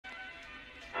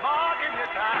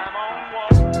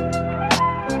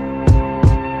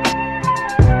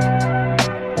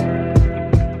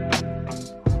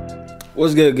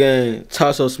What's good, gang?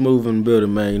 TySoSmoove in the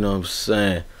building, man. You know what I'm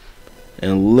saying?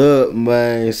 And look,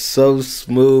 man, So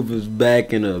Smooth is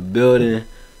back in the building.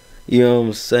 You know what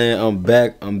I'm saying? I'm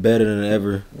back. I'm better than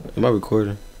ever. Am I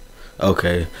recording?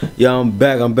 Okay. Yeah, I'm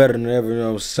back. I'm better than ever. You know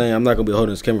what I'm saying? I'm not going to be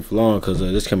holding this camera for long because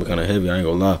this camera kind of heavy. I ain't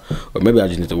going to lie. Or maybe I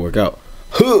just need to work out.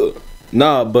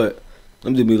 Nah, but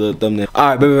let me do me a little thumbnail. All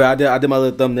right, baby. I did my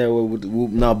little thumbnail.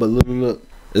 Nah, but look.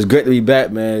 It's great to be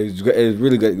back, man. It's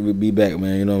really great to be back,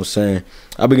 man. You know what I'm saying?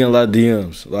 I've been getting a lot of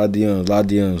DMs. I've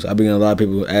been getting a lot of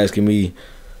people asking me,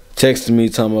 texting me,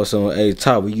 telling me something. Hey,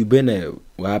 Ty, where you been at?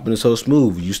 What happened to So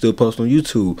Smooth? You still post on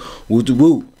YouTube?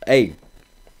 Woo. Hey,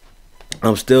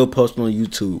 I'm still posting on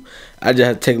YouTube. I just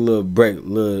had to take a little break,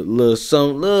 just a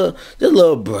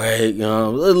little break, you know,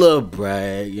 a little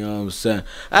break. You know what I'm saying?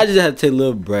 I just had to take a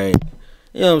little break.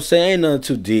 You know what I'm saying? Ain't nothing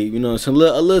too deep. You know what I'm saying?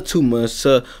 A little too much.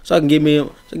 So I can get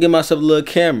myself a little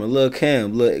camera, little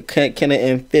Canon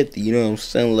M50. You know what I'm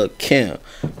saying? Little cam.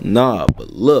 Nah, but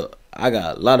look, I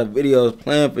got a lot of videos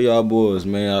planned for y'all boys,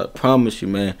 man. I promise you,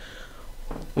 man.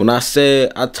 When I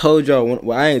told y'all,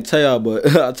 well, I ain't tell y'all,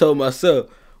 but I told myself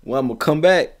when I'm gonna come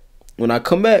back. When I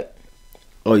come back,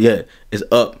 oh yeah, it's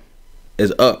up.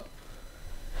 It's up.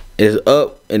 It's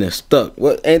up and it's stuck.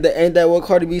 What ain't that what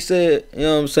Cardi B said? You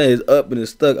know what I'm saying? It's up and it's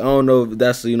stuck. I don't know if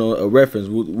that's a reference.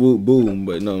 Whoop boom,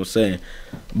 but you know what I'm saying.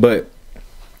 But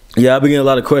yeah, I've been getting a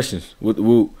lot of questions with the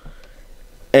whoop,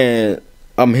 and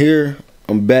I'm here.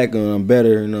 I'm back and I'm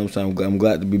better. You know what I'm saying? I'm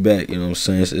glad to be back. You know what I'm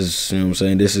saying? You know what I'm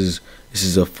saying? This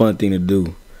is a fun thing to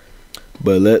do.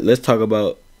 But let's talk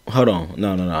about. Hold on,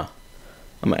 no.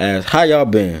 I'm gonna ask how y'all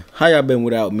been? How y'all been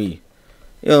without me?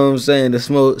 You know what I'm saying? The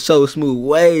So Smooth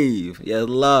wave. Yeah,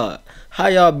 Lord. How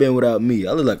y'all been without me?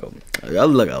 I look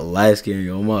like a light skin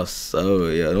on my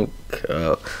soul. Yeah, don't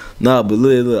nah, but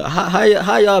look.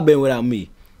 How y'all been without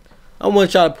me? I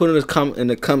want y'all to put in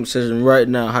the comment section right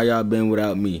now how y'all been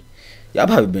without me. Y'all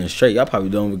probably been straight. Y'all probably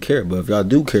don't even care. But if y'all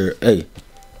do care, hey,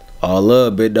 all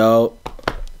love, big dog.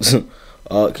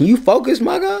 Can you focus,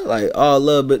 my guy? Like, all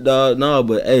love, big dog. No,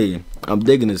 but hey, I'm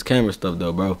digging this camera stuff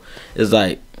though, bro. It's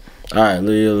like, all right,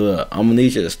 look, I'm gonna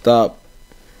need you to stop.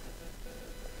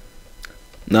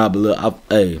 Nah, but look,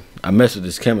 I mess with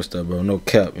this camera stuff, bro. No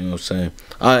cap, you know what I'm saying?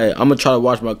 I'm gonna try to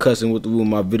watch my cussing with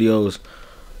my videos,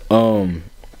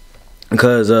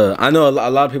 because I know a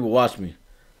lot of people watch me,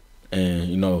 and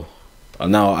you know, I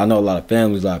know a lot of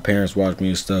families, a lot of parents watch me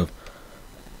and stuff.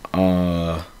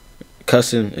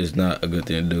 Cussing is not a good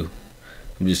thing to do.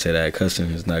 Let me just say that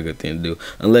cussing is not a good thing to do,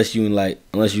 unless you in like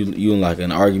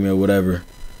an argument or whatever.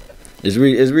 It's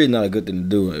really not a good thing to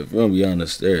do. If we're gonna be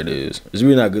honest, there it is. It's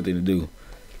really not a good thing to do.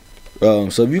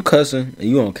 So if you cussing and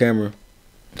you on camera,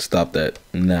 stop that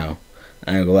now.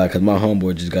 I ain't gonna lie, cause my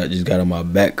homeboy just got on my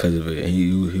back cause of it, and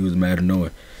he was mad annoying.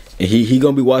 And he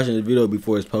gonna be watching the video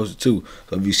before it's posted too.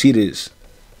 So if you see this,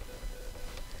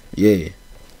 yeah,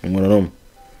 I'm one of them.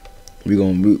 We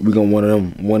gonna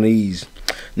one of these.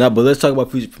 Now, but let's talk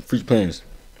about future plans.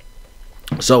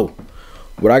 So,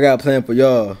 what I got planned for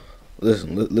y'all.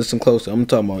 Listen closely. I'm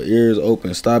talking about ears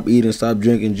open. Stop eating. Stop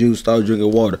drinking juice. Stop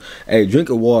drinking water. Hey,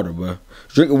 drinking water, bro.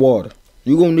 Drinking water.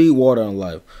 You gonna need water in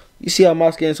life. You see how my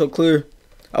skin so clear?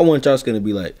 I want y'all skin to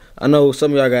be like. I know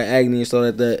some of y'all got acne and stuff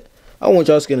like that. I want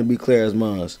y'all skin to be clear as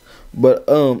mine. But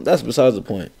that's besides the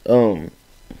point.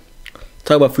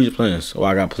 Talk about future plans.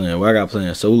 What I got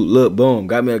planned. So look, boom,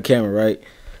 got me a camera, right?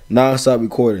 Non-stop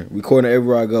recording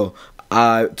everywhere I go.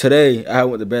 Today I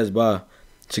went to Best Buy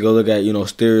to go look at,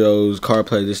 stereos,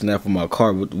 CarPlay, this and that for my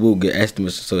car. We'll get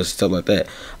estimates, so stuff like that.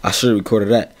 I should have recorded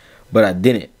that, but I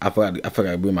didn't. I forgot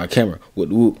to bring my camera.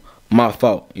 My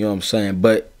fault. You know what I'm saying?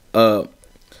 But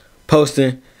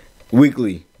posting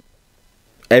weekly,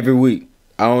 every week.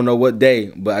 I don't know what day,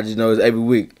 but I just know it's every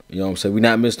week. You know what I'm saying? We're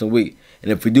not missing a week.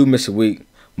 And if we do miss a week,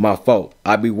 my fault.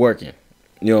 I be working.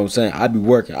 You know what I'm saying? I be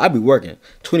working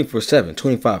 24/7,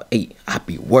 25/8. I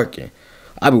be working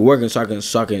so I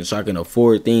can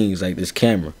afford things like this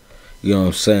camera. You know what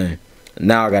I'm saying?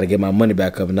 Now I gotta get my money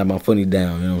back up and not my funny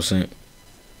down. You know what I'm saying?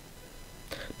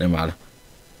 Never mind.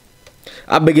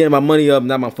 I've been getting my money up,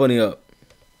 not my funny up.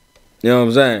 You know what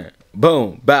I'm saying?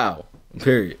 Boom, bow,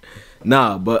 period.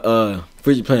 Nah, but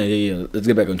future plan, yeah. Let's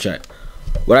get back on track.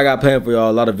 What I got planned for y'all,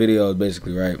 a lot of videos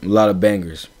basically, right? A lot of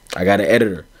bangers. I got an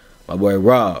editor, my boy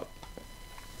Rob.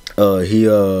 He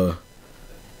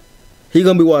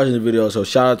gonna be watching the video, so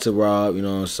shout out to Rob, you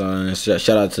know what I'm saying?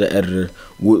 Shout out to the editor,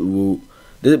 You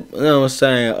know what I'm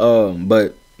saying?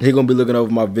 But he gonna be looking over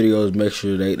my videos, make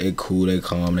sure they cool, they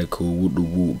calm, they cool,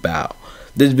 bow.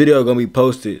 This video gonna be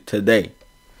posted today.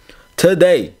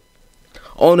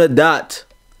 On the dot,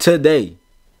 today.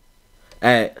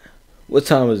 At What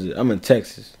time is it? I'm in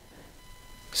Texas.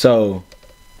 So,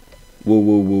 So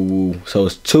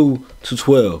it's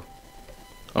 2:12.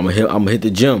 I'm gonna hit the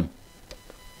gym.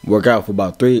 Work out for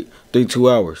about 2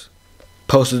 hours.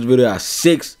 Post this video at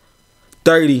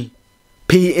 6:30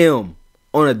 p.m.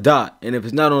 on a dot. And if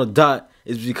it's not on a dot,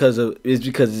 it's because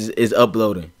it's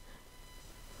uploading.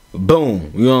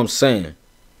 Boom. You know what I'm saying?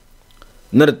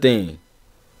 Another thing.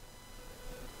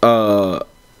 I'm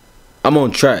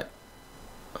on track.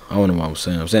 I don't know what I'm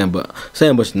saying. I'm saying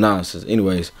a bunch of nonsense.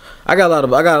 Anyways, I got a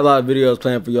lot of videos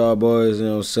planned for y'all boys. You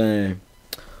know what I'm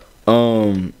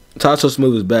saying?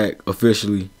 TySoSmoove is back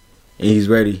officially, and he's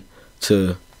ready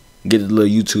to get the little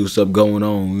YouTube stuff going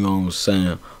on. You know what I'm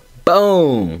saying?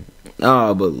 Boom.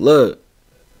 Nah, but look,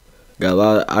 got a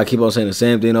lot. I keep on saying the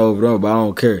same thing over and over, but I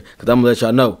don't care, cause I'm gonna let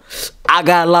y'all know I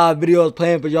got a lot of videos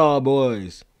planned for y'all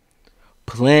boys.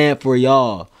 Planned for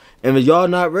y'all, and if y'all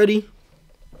not ready,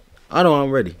 I know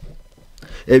I'm ready.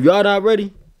 If y'all not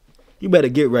ready, you better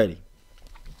get ready.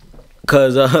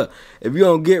 Cause if you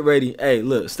don't get ready, hey,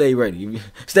 look, stay ready.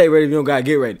 Stay ready if you don't gotta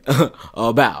get ready.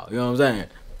 About, you know what I'm saying?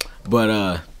 But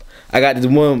I got this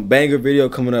one banger video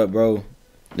coming up, bro.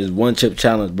 This one chip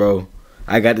challenge, bro.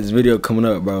 I got this video coming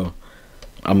up, bro.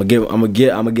 I'm gonna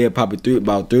get probably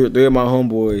about three of my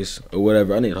homeboys or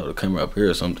whatever. I need to hold the camera up here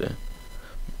or something.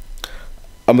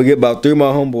 I'm gonna get about 3 of my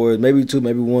homeboys, maybe 2,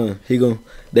 maybe 1.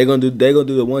 They gonna do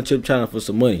the one chip challenge for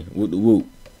some money. Whoop the whoop.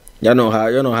 Y'all know how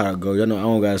to go. Y'all know I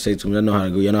don't gotta say too much. Y'all know how to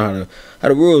go. Y'all know how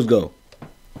the rules go.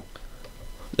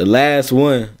 The last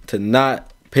one to not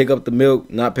pick up the milk,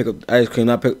 not pick up the ice cream,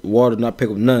 not pick up water, not pick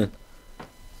up none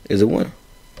is a winner.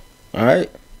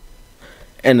 Alright?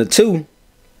 And the 2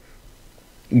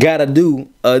 gotta do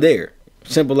there.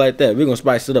 Simple like that. We're gonna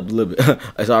spice it up a little bit.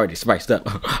 It's already spiced up.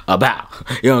 About.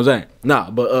 You know what I'm saying?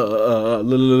 Nah, but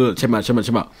look, check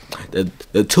them out.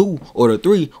 The 2 or the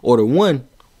 3 or the 1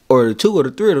 or the 2 or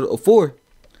the 3 or the 4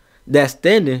 that's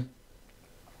standing,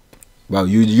 bro,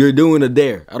 you're doing a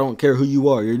dare. I don't care who you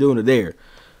are, you're doing a dare.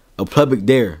 A public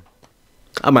dare.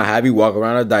 I might have you walk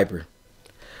around a diaper.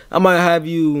 I might have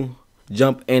you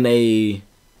jump in a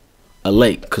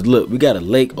lake. Cause look, we got a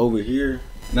lake over here.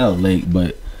 Not a lake,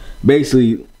 but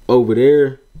basically over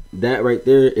there, that right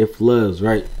there, it floods,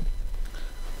 right?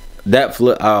 That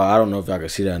flood. Oh, I don't know if I can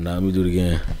see that now. Let me do it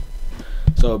again.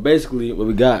 So basically, what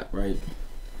we got, right?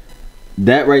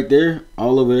 That right there,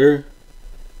 all over there,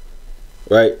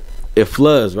 right? It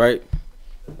floods, right?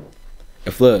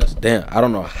 It floods. Damn, I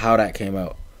don't know how that came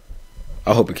out.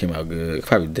 I hope it came out good. It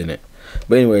probably didn't.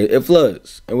 But anyway, it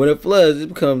floods. And when it floods, it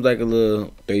becomes like a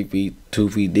little 3 feet, 2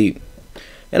 feet deep.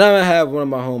 And I'm gonna have one of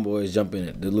my homeboys jump in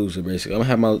it, the loser basically. I'm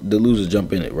gonna have the loser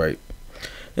jump in it, right?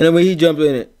 And then when he jumps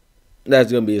in it,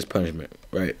 that's gonna be his punishment,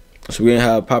 right? So we're gonna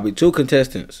have probably 2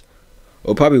 contestants,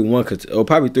 or probably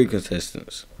 3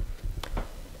 contestants.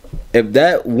 If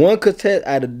that one contestant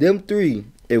out of them 3,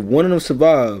 if one of them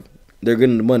survive, they're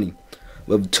getting the money.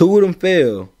 But if 2 of them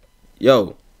fail,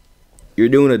 yo, you're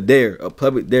doing a dare, a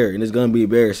public dare, and it's gonna be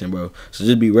embarrassing, bro. So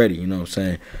just be ready, you know what I'm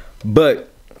saying? But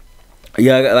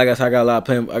yeah, like I said, I got a lot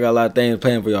of things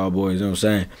planned for y'all boys, you know what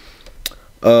I'm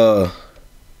saying?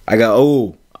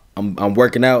 I'm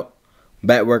working out,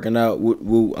 back working out.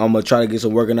 I'm gonna try to get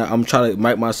some working out. I'm trying to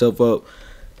mic myself up,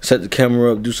 set the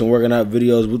camera up, do some working out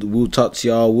videos. We'll talk to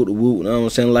y'all, you know what I'm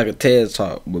saying, like a TED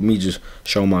talk, but me just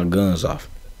showing my guns off.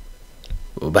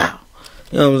 Wow.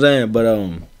 You know what I'm saying? But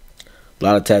a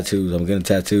lot of tattoos. I'm getting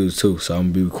tattoos too, so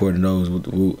I'm gonna be recording those.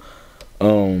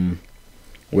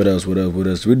 What else? We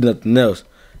do nothing else.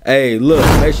 Hey, look,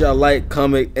 make sure y'all like,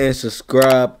 comment, and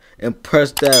subscribe, and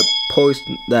press that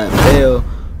bell,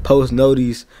 post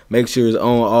notice. Make sure it's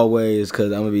on always,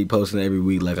 cause I'm gonna be posting every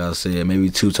week, like I said, maybe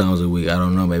 2 times a week. I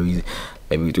don't know, maybe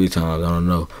 3 times. I don't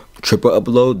know. Triple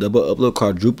upload, double upload,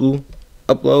 quadruple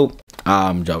upload.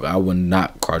 I'm joking. I would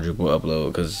not quadruple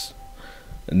upload, cause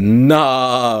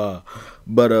nah.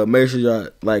 But make sure y'all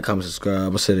like, comment, subscribe. I'm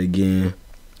gonna say it again.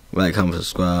 Like, comment,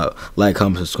 subscribe. Like,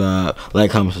 comment, subscribe. Like,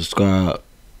 comment, subscribe.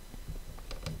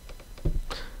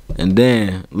 And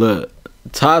then, look,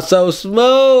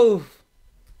 TySoSmoove.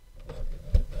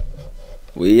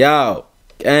 We out.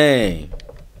 Gang.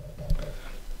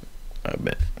 I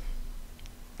bet.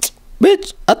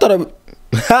 Bitch, I thought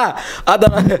I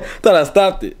thought I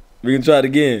stopped it. We can try it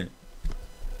again.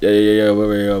 Yeah, bro.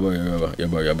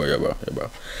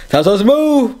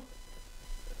 TySoSmoove.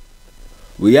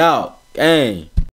 We out. Gang.